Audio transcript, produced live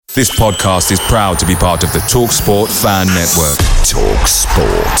This podcast is proud to be part of the TalkSport Fan Network.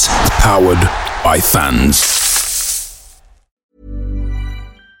 TalkSport. Powered by fans.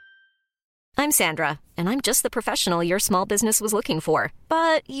 I'm Sandra, and I'm just the professional your small business was looking for.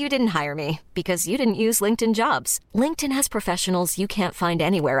 But you didn't hire me because you didn't use LinkedIn Jobs. LinkedIn has professionals you can't find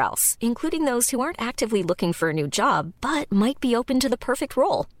anywhere else, including those who aren't actively looking for a new job, but might be open to the perfect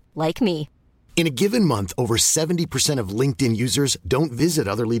role, like me. In a given month, over 70% of LinkedIn users don't visit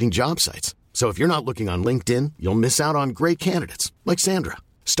other leading job sites. So if you're not looking on LinkedIn, you'll miss out on great candidates like Sandra.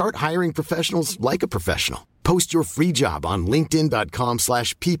 Start hiring professionals like a professional. Post your free job on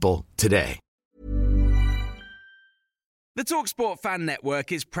linkedin.com/people today. The TalkSport Fan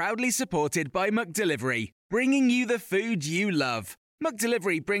Network is proudly supported by McDelivery, bringing you the food you love.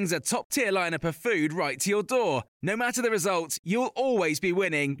 McDelivery brings a top-tier lineup of food right to your door. No matter the result, you'll always be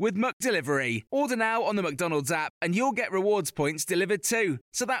winning with McDelivery. Order now on the McDonald's app and you'll get rewards points delivered too.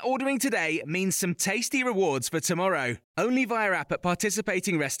 So that ordering today means some tasty rewards for tomorrow. Only via app at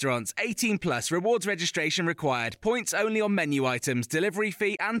participating restaurants. 18 plus. Rewards registration required. Points only on menu items. Delivery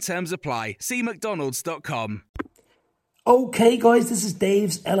fee and terms apply. See mcdonalds.com. Okay, guys, this is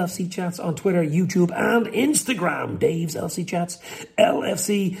Dave's LFC Chats on Twitter, YouTube, and Instagram. Dave's LFC Chats,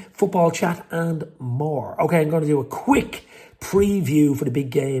 LFC Football Chat, and more. Okay, I'm going to do a quick preview for the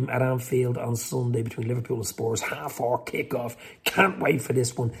big game at Anfield on Sunday between Liverpool and Spurs. 30:30 kickoff. Can't wait for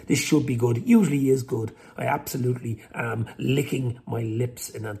this one. This should be good. It usually is good. I absolutely am licking my lips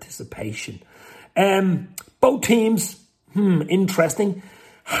in anticipation. Both teams, interesting.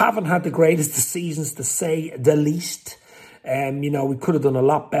 Haven't had the greatest of seasons, to say the least. We could have done a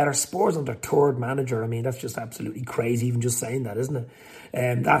lot better. Spurs on their third manager. I mean, that's just absolutely crazy, even just saying that, isn't it?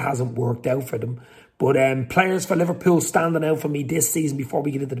 That hasn't worked out for them. But players for Liverpool standing out for me this season, before we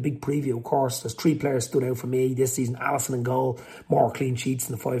get into the big preview, of course, there's 3 players stood out for me this season. Alisson in goal, more clean sheets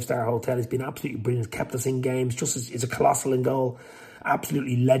in the 5-star hotel. He's been absolutely brilliant, kept us in games, just as is a colossal in goal.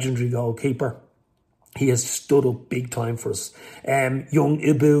 Absolutely legendary goalkeeper. He has stood up big time for us. Young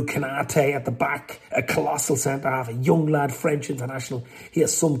Ibu Kanate at the back, a colossal centre-half, a young lad, French international. He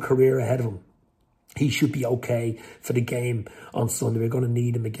has some career ahead of him. He should be okay for the game on Sunday. We're going to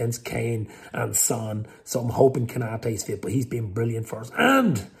need him against Kane and Son. So I'm hoping Kanate's fit, but he's been brilliant for us.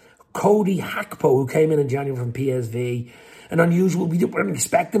 And Cody Hakpo, who came in January from PSV. An unusual, we weren't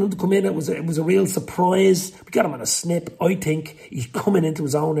expecting him to come in. It was a real surprise. We got him on a snip. I think he's coming into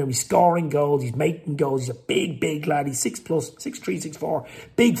his own now. He's scoring goals. He's making goals. He's a big lad. He's 6+, 6'3", 6'4".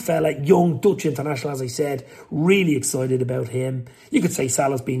 Big fella. Young Dutch international, as I said. Really excited about him. You could say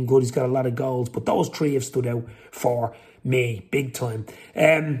Salah's been good. He's got a lot of goals. But those 3 have stood out for me big time.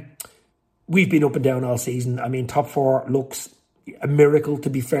 We've been up and down all season. I mean, top 4 looks a miracle, to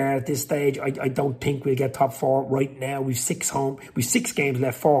be fair, at this stage. I don't think we'll get top 4 right now. We've 6 games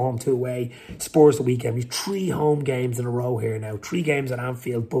left, 4 home, 2 away. Spurs the weekend. We've 3 home games in a row here now. 3 games at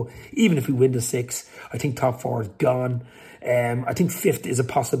Anfield. But even if we win the 6, I think top 4 is gone. I think 5th is a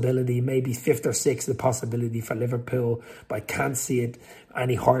possibility. Maybe 5th or 6th is a possibility for Liverpool. But I can't see it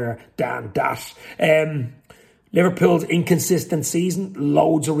any higher than that. Liverpool's inconsistent season,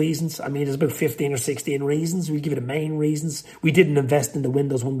 loads of reasons. I mean, there's about 15 or 16 reasons. We give it the main reasons. We didn't invest in the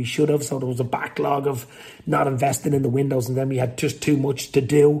windows when we should have, so there was a backlog of not investing in the windows, and then we had just too much to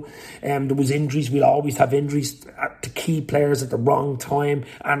do. There was injuries. We'll always have injuries to key players at the wrong time.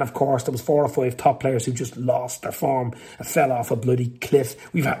 And of course, there was 4 or 5 top players who just lost their form and fell off a bloody cliff.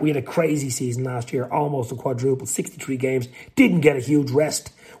 We had a crazy season last year, almost a quadruple, 63 games. Didn't get a huge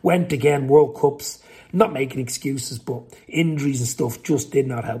rest. Went again, World Cups. Not making excuses, but injuries and stuff just did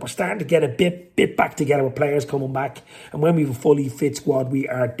not help. We're starting to get a bit back together with players coming back. And when we have a fully fit squad, we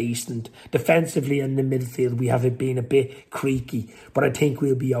are decent. Defensively in the midfield, we have been a bit creaky. But I think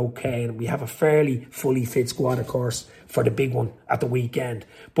we'll be okay. And we have a fairly fully fit squad, of course, for the big one at the weekend.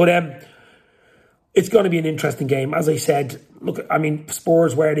 But it's going to be an interesting game. As I said, look, I mean,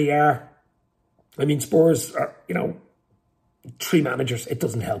 Spurs where they are. I mean, Spurs are, 3 managers, it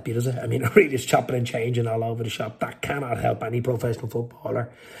doesn't help you, does it? I mean, it really is chopping and changing all over the shop. That cannot help any professional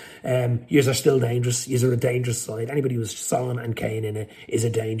footballer. Yous are still dangerous. Yous are a dangerous side. Anybody who's Son and Kane in it is a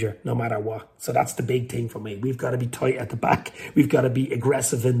danger, no matter what. So that's the big thing for me. We've got to be tight at the back. We've got to be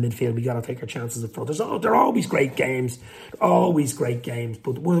aggressive in midfield. We've got to take our chances up front. There are always great games. Always great games.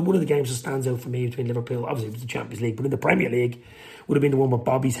 But one of the games that stands out for me between Liverpool, obviously it was the Champions League, but in the Premier League, would have been the one with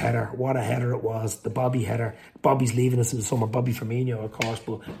Bobby's header. What a header it was. The Bobby header. Bobby's leaving us in the summer. Bobby Firmino, of course.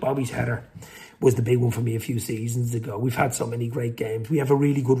 But Bobby's header was the big one for me a few seasons ago. We've had so many great games. We have a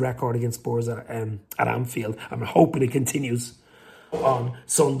really good record against Spurs at Anfield. I'm hoping it continues. on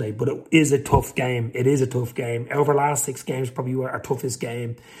Sunday, but it is a tough game. It is a tough game. Over the last 6 games, probably our toughest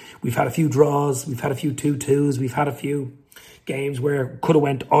game. We've had a few draws, we've had a few 2-2s, we've had a few games where it could have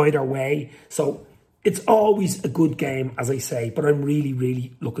went either way. So it's always a good game, as I say, but I'm really,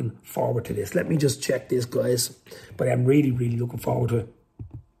 really looking forward to this. Let me just check this, guys. But I'm really, really looking forward to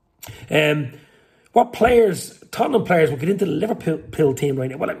it. What players, Tottenham players, will get into the Liverpool team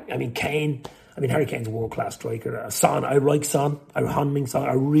right now? Well, I mean, Kane. I mean, Harry Kane's a world-class striker. Son, I like Son. I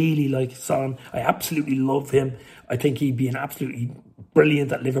really like Son. I absolutely love him. I think he'd be an absolutely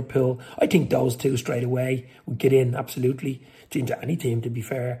brilliant at Liverpool. I think those two straight away would get in absolutely into any team, to be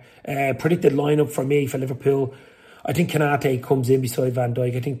fair. Predicted lineup for me for Liverpool. I think Konate comes in beside Van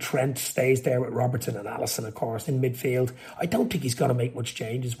Dijk. I think Trent stays there with Robertson and Alisson, of course, in midfield. I don't think he's going to make much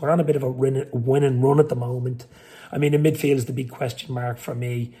changes. We're on a bit of a win and run at the moment. I mean, in midfield is the big question mark for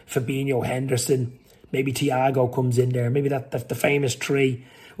me. Fabinho, Henderson, maybe Thiago comes in there. Maybe that the famous three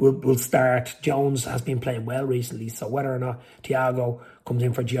will start. Jones has been playing well recently, so whether or not Thiago comes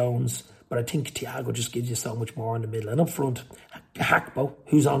in for Jones, but I think Thiago just gives you so much more in the middle. And up front, Hakpo,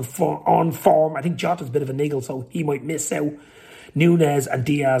 who's on form. I think Jota's a bit of a niggle, so he might miss out. Nunez and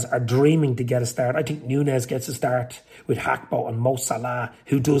Diaz are dreaming to get a start. I think Nunez gets a start with Hakpo and Mo Salah,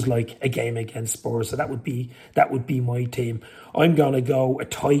 who does like a game against Spurs. So that would be my team. I'm going to go a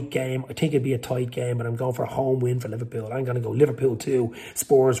tight game. I think it'd be a tight game, but I'm going for a home win for Liverpool. I'm going to go Liverpool 2,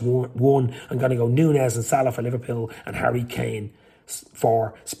 Spurs 1. I'm going to go Nunez and Salah for Liverpool and Harry Kane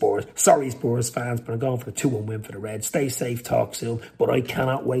for Spurs. Sorry, Spurs fans, but I'm going for a 2-1 win for the Reds. Stay safe, talk soon, but I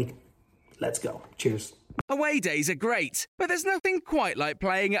cannot wait. Let's go. Cheers. Away days are great, but there's nothing quite like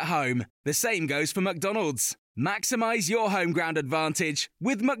playing at home. The same goes for McDonald's. Maximise your home ground advantage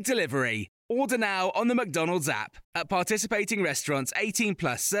with McDelivery. Order now on the McDonald's app. At participating restaurants, 18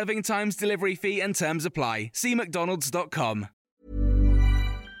 plus serving times, delivery fee and terms apply. See mcdonalds.com.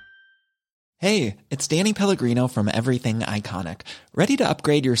 Hey, it's Danny Pellegrino from Everything Iconic. Ready to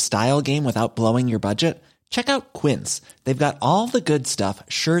upgrade your style game without blowing your budget? Check out Quince. They've got all the good stuff,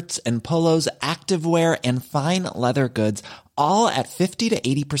 shirts and polos, activewear, and fine leather goods, all at 50 to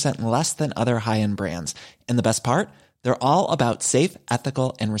 80% less than other high-end brands. And the best part? They're all about safe,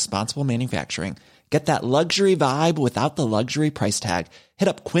 ethical, and responsible manufacturing. Get that luxury vibe without the luxury price tag. Hit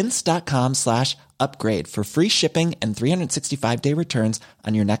up quince.com/upgrade for free shipping and 365-day returns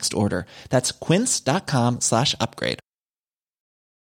on your next order. That's quince.com/upgrade.